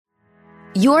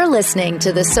You're listening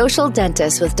to The Social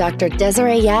Dentist with Dr.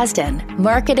 Desiree Yazdan,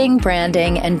 marketing,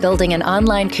 branding, and building an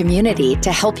online community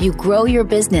to help you grow your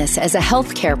business as a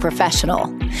healthcare professional.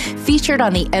 Featured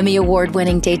on the Emmy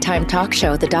Award-winning daytime talk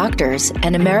show, The Doctors,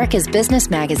 and America's business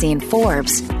magazine,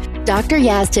 Forbes, Dr.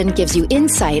 Yazdan gives you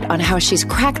insight on how she's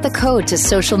cracked the code to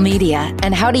social media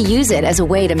and how to use it as a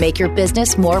way to make your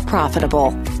business more profitable.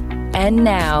 And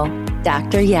now,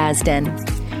 Dr.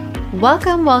 Yazdan.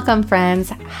 Welcome,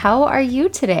 friends. How are you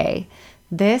today?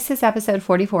 This is episode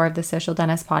 44 of the Social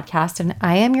Dentist Podcast, and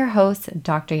I am your host,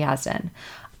 Dr. Yazdan.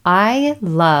 I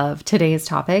love today's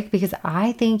topic because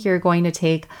I think you're going to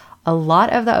take a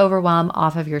lot of the overwhelm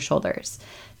off of your shoulders.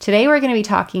 Today, we're going to be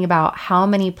talking about how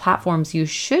many platforms you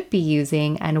should be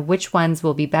using and which ones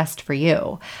will be best for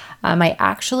you. I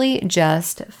actually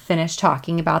just finished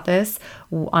talking about this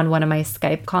on one of my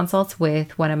Skype consults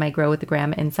with one of my Grow with the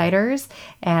Gram insiders.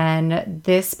 And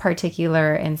this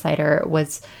particular insider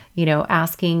was,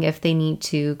 asking if they need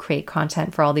to create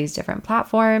content for all these different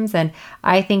platforms. And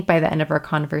I think by the end of our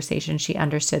conversation, she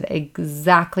understood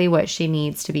exactly what she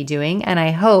needs to be doing. And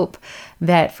I hope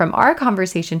that from our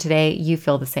conversation today, you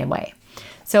feel the same way.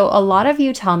 So a lot of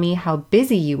you tell me how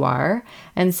busy you are,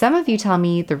 and some of you tell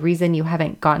me the reason you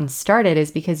haven't gotten started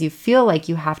is because you feel like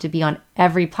you have to be on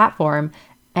every platform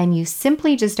and you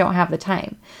simply just don't have the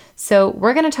time. So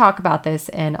we're going to talk about this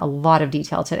in a lot of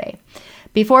detail today.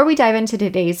 Before we dive into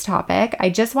today's topic, I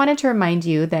just wanted to remind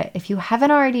you that if you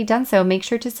haven't already done so, make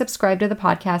sure to subscribe to the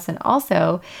podcast. And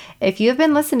also, if you have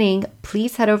been listening,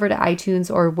 please head over to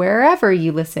iTunes or wherever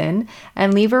you listen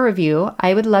and leave a review.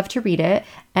 I would love to read it,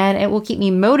 and it will keep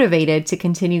me motivated to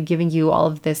continue giving you all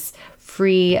of this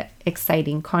free,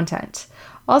 exciting content.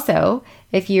 Also,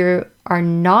 if you are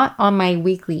not on my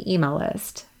weekly email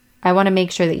list, I want to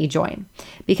make sure that you join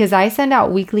because I send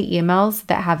out weekly emails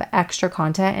that have extra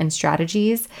content and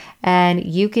strategies, and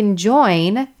you can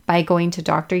join by going to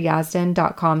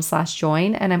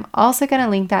dryazdan.com/join. And I'm also going to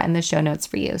link that in the show notes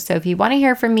for you. So if you want to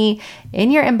hear from me in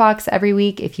your inbox every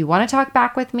week, if you want to talk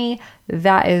back with me,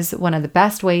 that is one of the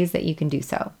best ways that you can do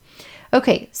so.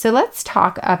 Okay, so let's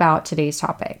talk about today's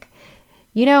topic.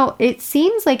 It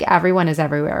seems like everyone is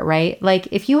everywhere, right? Like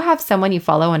if you have someone you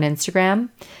follow on Instagram,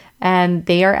 and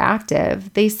they are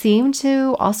active, they seem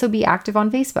to also be active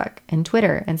on Facebook and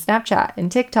Twitter and Snapchat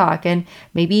and TikTok and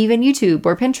maybe even YouTube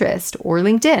or Pinterest or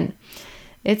LinkedIn.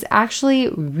 It's actually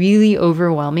really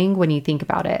overwhelming when you think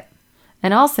about it.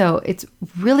 And also, it's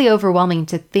really overwhelming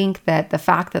to think that the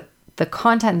fact that the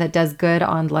content that does good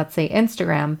on, let's say,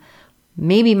 Instagram,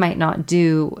 maybe might not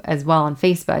do as well on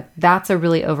Facebook. That's a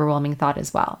really overwhelming thought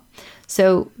as well.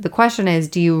 So the question is,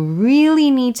 do you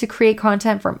really need to create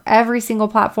content from every single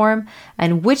platform,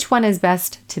 and which one is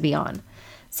best to be on?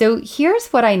 So here's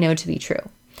what I know to be true.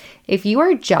 If you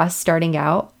are just starting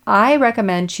out, I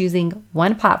recommend choosing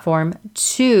one platform,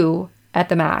 2 at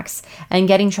the max, and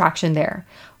getting traction there.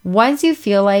 Once you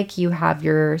feel like you have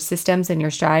your systems and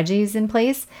your strategies in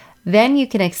place, then you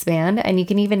can expand, and you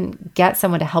can even get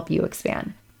someone to help you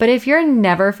expand. But if you're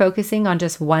never focusing on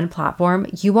just one platform,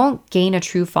 you won't gain a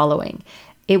true following.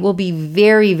 It will be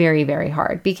very, very, very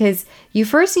hard because you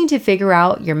first need to figure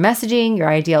out your messaging, your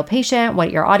ideal patient,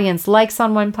 what your audience likes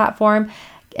on one platform,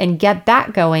 and get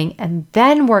that going, and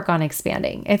then work on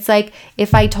expanding. It's like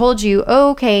if I told you,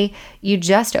 okay, you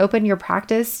just opened your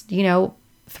practice,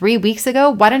 3 weeks ago,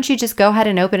 why don't you just go ahead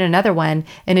and open another one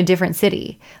in a different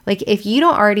city? Like if you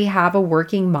don't already have a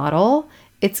working model,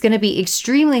 it's going to be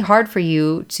extremely hard for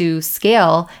you to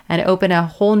scale and open a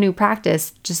whole new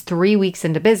practice just 3 weeks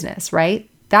into business, right?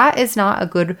 That is not a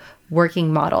good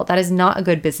working model. That is not a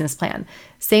good business plan.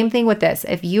 Same thing with this.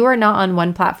 If you are not on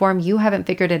one platform, you haven't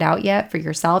figured it out yet for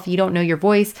yourself, you don't know your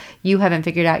voice, you haven't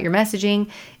figured out your messaging,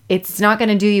 it's not going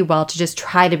to do you well to just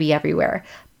try to be everywhere.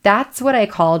 That's what I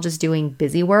call just doing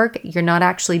busy work. You're not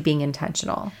actually being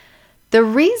intentional. The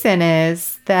reason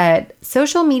is that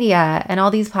social media and all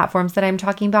these platforms that I'm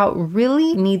talking about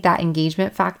really need that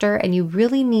engagement factor, and you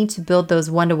really need to build those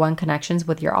one-to-one connections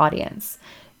with your audience.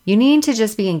 You need to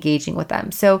just be engaging with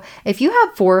them. So if you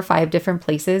have 4 or 5 different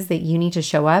places that you need to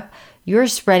show up, you're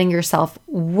spreading yourself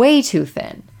way too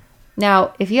thin.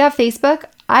 Now, if you have Facebook,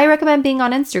 I recommend being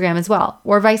on Instagram as well,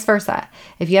 or vice versa.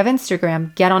 If you have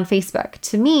Instagram, get on Facebook.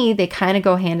 To me, they kind of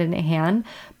go hand in hand,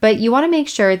 but you want to make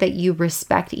sure that you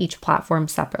respect each platform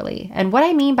separately. And what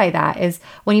I mean by that is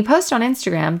when you post on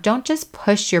Instagram, don't just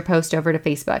push your post over to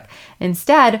Facebook.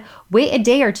 Instead, wait a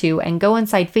day or two and go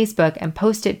inside Facebook and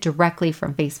post it directly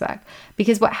from Facebook.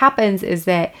 Because what happens is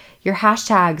that your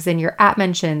hashtags and your @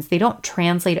 mentions, they don't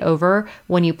translate over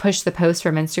when you push the post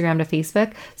from Instagram to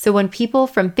Facebook. So when people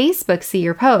from Facebook see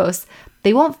your post,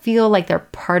 they won't feel like they're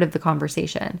part of the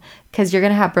conversation because you're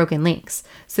going to have broken links.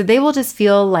 So they will just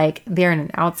feel like they're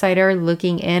an outsider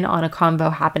looking in on a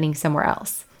convo happening somewhere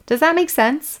else. Does that make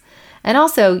sense? And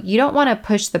also, you don't want to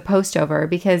push the post over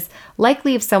because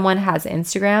likely if someone has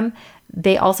Instagram,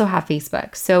 they also have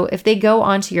Facebook. So if they go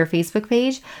onto your Facebook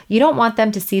page, you don't want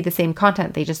them to see the same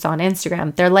content they just saw on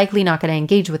Instagram. They're likely not going to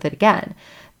engage with it again.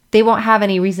 They won't have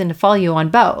any reason to follow you on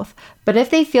both. But if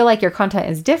they feel like your content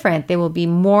is different, they will be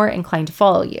more inclined to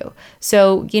follow you.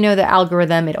 So, the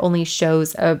algorithm, it only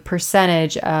shows a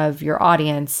percentage of your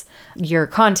audience, your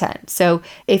content. So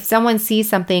if someone sees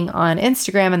something on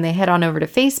Instagram and they head on over to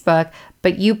Facebook,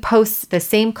 but you post the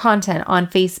same content on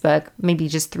Facebook, maybe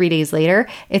just 3 days later,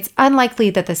 it's unlikely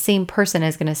that the same person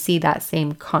is going to see that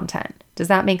same content. Does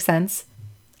that make sense?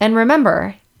 And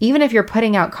remember, even if you're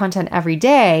putting out content every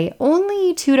day,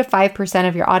 only 2 to 5%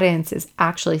 of your audience is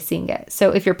actually seeing it. So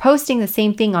if you're posting the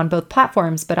same thing on both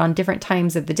platforms, but on different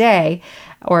times of the day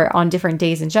or on different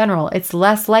days in general, it's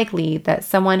less likely that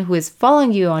someone who is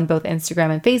following you on both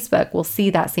Instagram and Facebook will see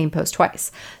that same post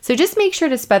twice. So just make sure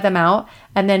to spread them out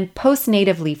and then post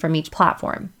natively from each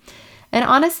platform. And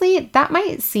honestly, that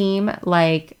might seem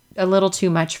like a little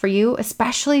too much for you,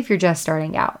 especially if you're just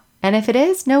starting out. And if it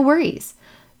is, no worries.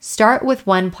 Start with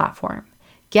one platform.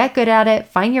 Get good at it,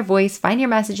 find your voice, find your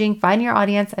messaging, find your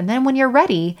audience, and then when you're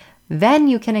ready, then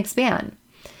you can expand.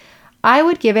 I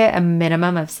would give it a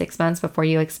minimum of 6 months before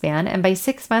you expand. And by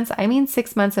 6 months, I mean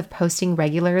 6 months of posting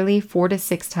regularly 4 to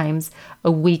 6 times a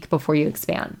week before you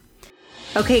expand.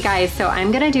 Okay guys, so I'm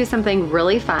gonna do something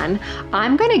really fun.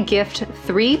 I'm gonna gift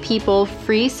 3 people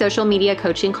free social media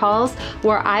coaching calls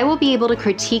where I will be able to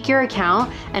critique your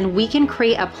account and we can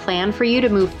create a plan for you to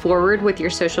move forward with your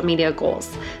social media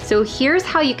goals. So here's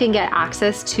how you can get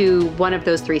access to one of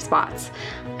those 3 spots.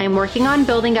 I'm working on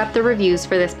building up the reviews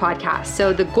for this podcast.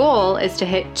 So the goal is to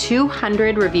hit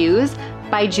 200 reviews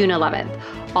by June 11th.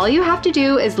 All you have to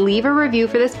do is leave a review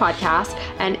for this podcast,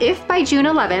 and if by June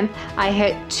 11th I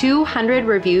hit 200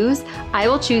 reviews, I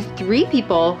will choose 3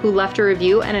 people who left a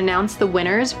review and announce the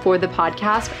winners for the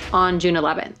podcast on June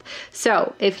 11th.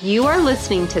 So if you are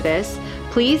listening to this,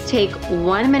 please take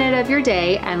 1 minute of your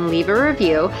day and leave a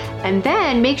review, and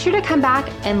then make sure to come back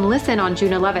and listen on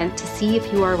June 11th to see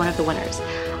if you are one of the winners.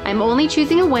 I'm only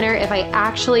choosing a winner if I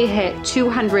actually hit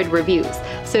 200 reviews.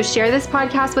 So share this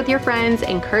podcast with your friends,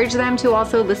 encourage them to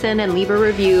also listen and leave a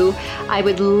review. I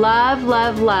would love,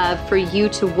 love, love for you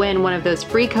to win one of those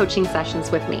free coaching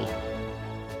sessions with me.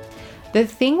 The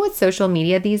thing with social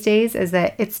media these days is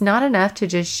that it's not enough to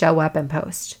just show up and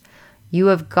post. You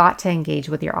have got to engage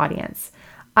with your audience.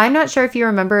 I'm not sure if you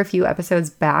remember a few episodes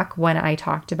back when I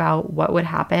talked about what would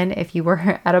happen if you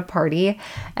were at a party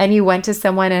and you went to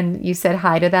someone and you said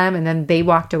hi to them and then they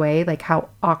walked away, like how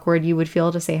awkward you would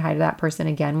feel to say hi to that person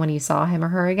again when you saw him or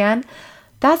her again.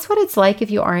 That's what it's like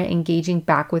if you aren't engaging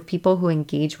back with people who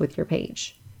engage with your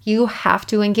page. You have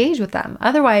to engage with them.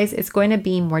 Otherwise, it's going to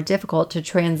be more difficult to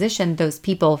transition those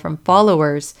people from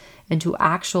followers into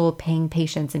actual paying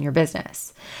patients in your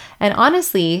business. And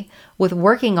honestly, with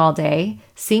working all day,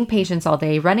 seeing patients all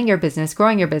day, running your business,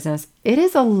 growing your business, it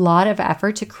is a lot of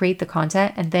effort to create the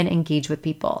content and then engage with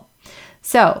people.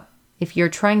 So if you're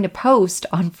trying to post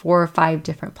on 4 or 5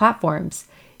 different platforms,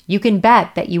 you can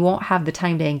bet that you won't have the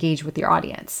time to engage with your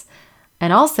audience.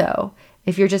 And also,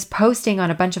 if you're just posting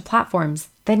on a bunch of platforms,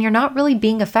 then you're not really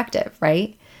being effective,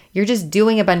 right? You're just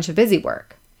doing a bunch of busy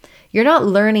work. You're not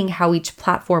learning how each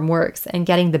platform works and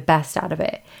getting the best out of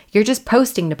it. You're just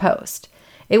posting to post.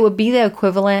 It would be the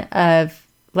equivalent of,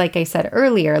 like I said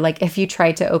earlier, like if you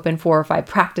tried to open 4 or 5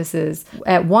 practices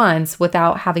at once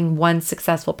without having one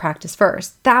successful practice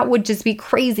first. That would just be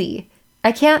crazy.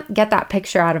 I can't get that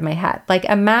picture out of my head. Like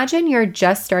imagine you're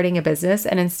just starting a business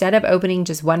and instead of opening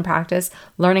just one practice,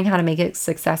 learning how to make it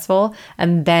successful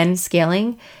and then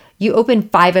scaling, you open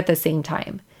 5 at the same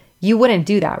time. You wouldn't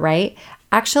do that, right?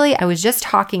 Actually, I was just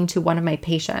talking to one of my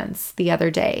patients the other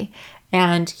day,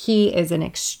 and he is an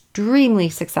extremely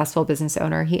successful business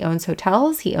owner. He owns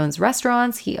hotels, he owns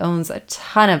restaurants, he owns a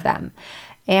ton of them.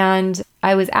 And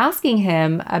I was asking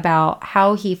him about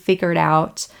how he figured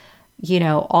out,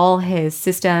 all his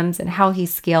systems and how he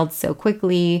scaled so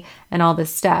quickly and all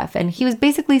this stuff. And he was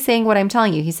basically saying what I'm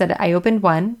telling you. He said, I opened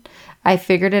one, I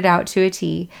figured it out to a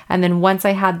T. And then once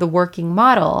I had the working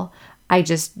model, I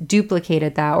just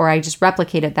duplicated that or I just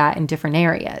replicated that in different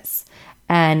areas.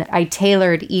 And I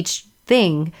tailored each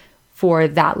thing for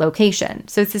that location.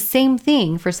 So it's the same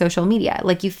thing for social media.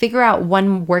 Like you figure out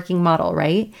one working model,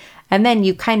 right? And then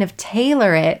you kind of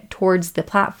tailor it towards the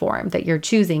platform that you're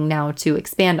choosing now to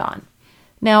expand on.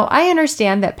 Now, I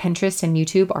understand that Pinterest and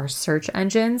YouTube are search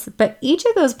engines, but each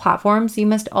of those platforms you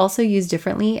must also use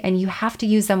differently, and you have to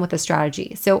use them with a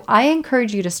strategy. So I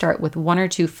encourage you to start with one or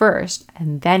two first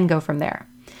and then go from there.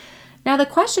 Now, the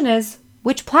question is,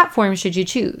 which platform should you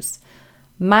choose?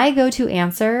 My go-to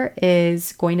answer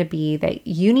is going to be that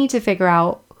you need to figure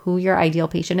out who your ideal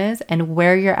patient is and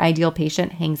where your ideal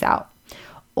patient hangs out.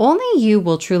 Only you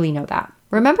will truly know that.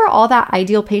 Remember all that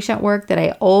ideal patient work that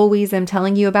I always am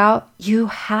telling you about? You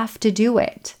have to do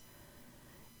it.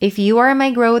 If you are in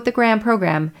my Grow with the Gram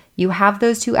program, you have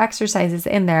those 2 exercises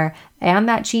in there and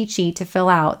that cheat sheet to fill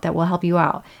out that will help you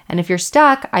out. And if you're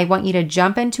stuck, I want you to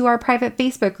jump into our private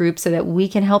Facebook group so that we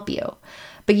can help you.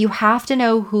 But you have to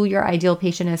know who your ideal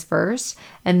patient is first,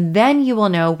 and then you will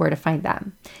know where to find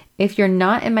them. If you're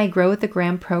not in my Grow with the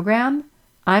Gram program,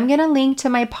 I'm going to link to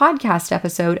my podcast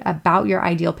episode about your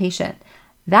ideal patient.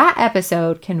 That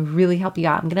episode can really help you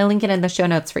out. I'm going to link it in the show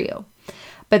notes for you.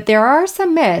 But there are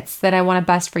some myths that I want to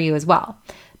bust for you as well.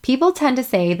 People tend to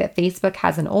say that Facebook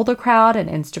has an older crowd and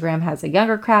Instagram has a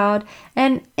younger crowd,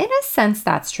 and in a sense,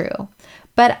 that's true.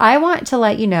 But I want to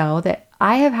let you know that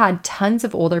I have had tons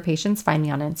of older patients find me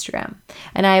on Instagram.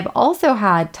 And I have also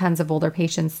had tons of older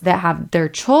patients that have their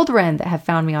children that have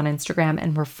found me on Instagram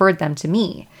and referred them to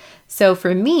me. So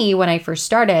for me, when I first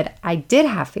started, I did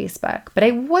have Facebook, but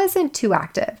I wasn't too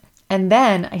active. And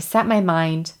then I set my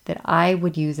mind that I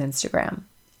would use Instagram.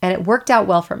 And it worked out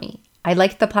well for me. I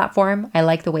liked the platform. I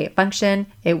liked the way it functioned.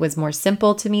 It was more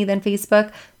simple to me than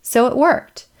Facebook. So it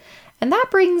worked. And that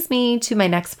brings me to my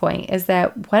next point, is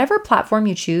that whatever platform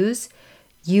you choose,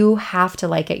 you have to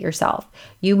like it yourself.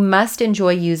 You must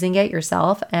enjoy using it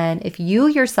yourself. And if you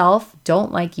yourself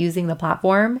don't like using the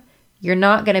platform, you're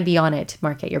not going to be on it to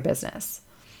market your business.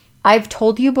 I've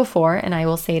told you before, and I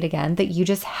will say it again, that you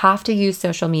just have to use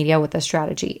social media with a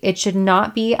strategy. It should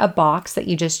not be a box that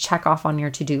you just check off on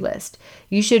your to-do list.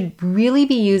 You should really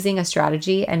be using a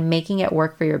strategy and making it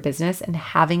work for your business and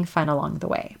having fun along the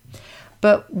way.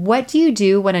 But what do you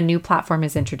do when a new platform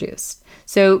is introduced?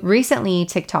 So recently,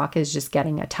 TikTok is just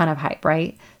getting a ton of hype,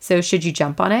 right? So should you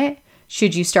jump on it?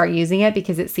 Should you start using it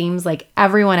because it seems like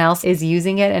everyone else is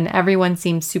using it and everyone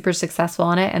seems super successful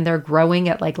on it and they're growing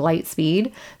at like light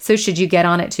speed? So should you get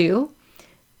on it too?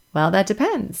 Well, that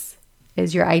depends.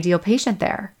 Is your ideal patient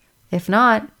there? If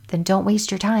not, then don't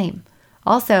waste your time.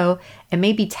 Also, it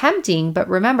may be tempting, but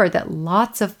remember that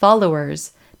lots of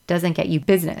followers doesn't get you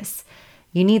business.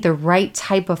 You need the right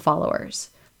type of followers.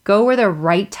 Go where the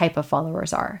right type of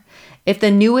followers are. If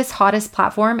the newest, hottest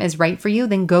platform is right for you,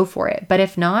 then go for it. But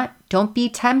if not, don't be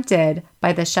tempted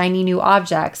by the shiny new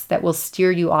objects that will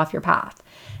steer you off your path.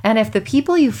 And if the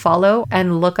people you follow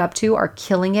and look up to are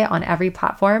killing it on every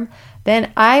platform,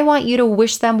 then I want you to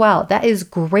wish them well. That is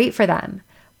great for them.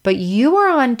 But you are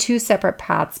on 2 separate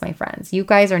paths, my friends. You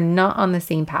guys are not on the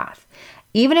same path.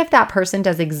 Even if that person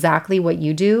does exactly what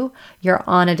you do, you're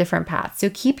on a different path. So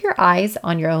keep your eyes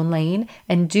on your own lane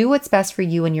and do what's best for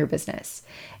you and your business.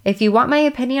 If you want my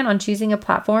opinion on choosing a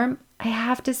platform, I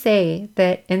have to say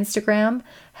that Instagram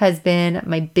has been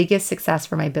my biggest success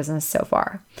for my business so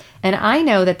far. And I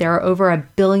know that there are over 1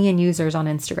 billion users on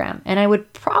Instagram. And I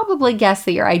would probably guess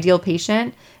that your ideal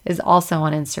patient is also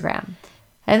on Instagram.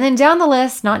 And then down the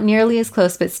list, not nearly as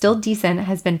close, but still decent,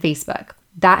 has been Facebook.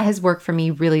 That has worked for me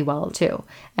really well too.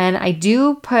 And I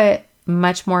do put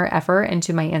much more effort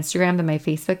into my Instagram than my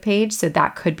Facebook page, so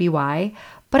that could be why.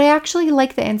 But I actually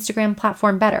like the Instagram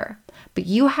platform better. But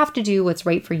you have to do what's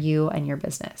right for you and your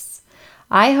business.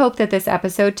 I hope that this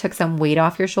episode took some weight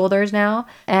off your shoulders now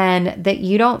and that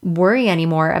you don't worry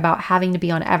anymore about having to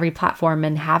be on every platform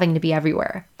and having to be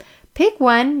everywhere. Pick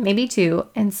 1, maybe 2,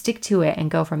 and stick to it and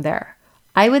go from there.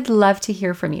 I would love to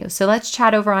hear from you. So let's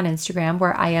chat over on Instagram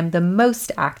where I am the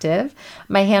most active.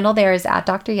 My handle there is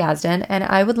 @Dr. Yazdan, and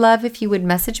I would love if you would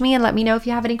message me and let me know if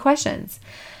you have any questions.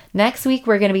 Next week,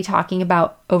 we're going to be talking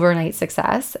about overnight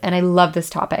success. And I love this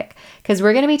topic because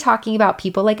we're going to be talking about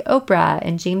people like Oprah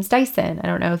and James Dyson. I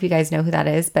don't know if you guys know who that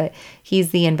is, but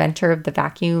he's the inventor of the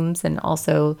vacuums and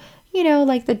also, you know,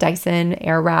 like the Dyson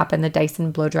Airwrap and the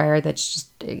Dyson blow dryer that's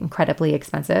just incredibly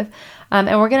expensive. And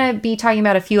we're going to be talking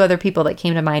about a few other people that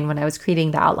came to mind when I was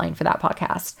creating the outline for that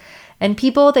podcast. And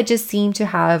people that just seem to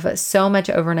have so much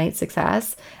overnight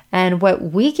success and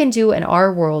what we can do in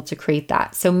our world to create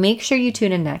that. So make sure you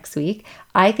tune in next week.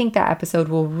 I think that episode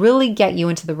will really get you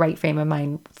into the right frame of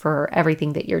mind for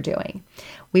everything that you're doing.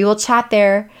 We will chat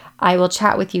there. I will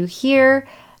chat with you here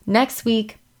next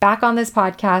week back on this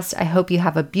podcast. I hope you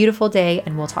have a beautiful day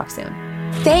and we'll talk soon.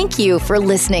 Thank you for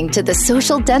listening to The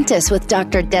Social Dentist with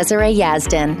Dr. Desiree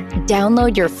Yazdan.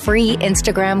 Download your free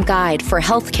Instagram guide for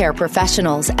healthcare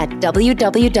professionals at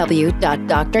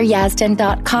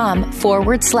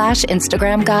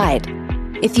www.dryazdan.com/Instagram guide.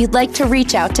 If you'd like to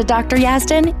reach out to Dr.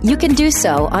 Yazdan, you can do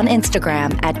so on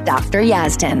Instagram at Dr.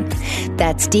 Yazdan.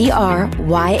 That's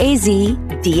DRYAZDAN.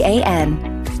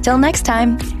 Till next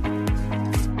time.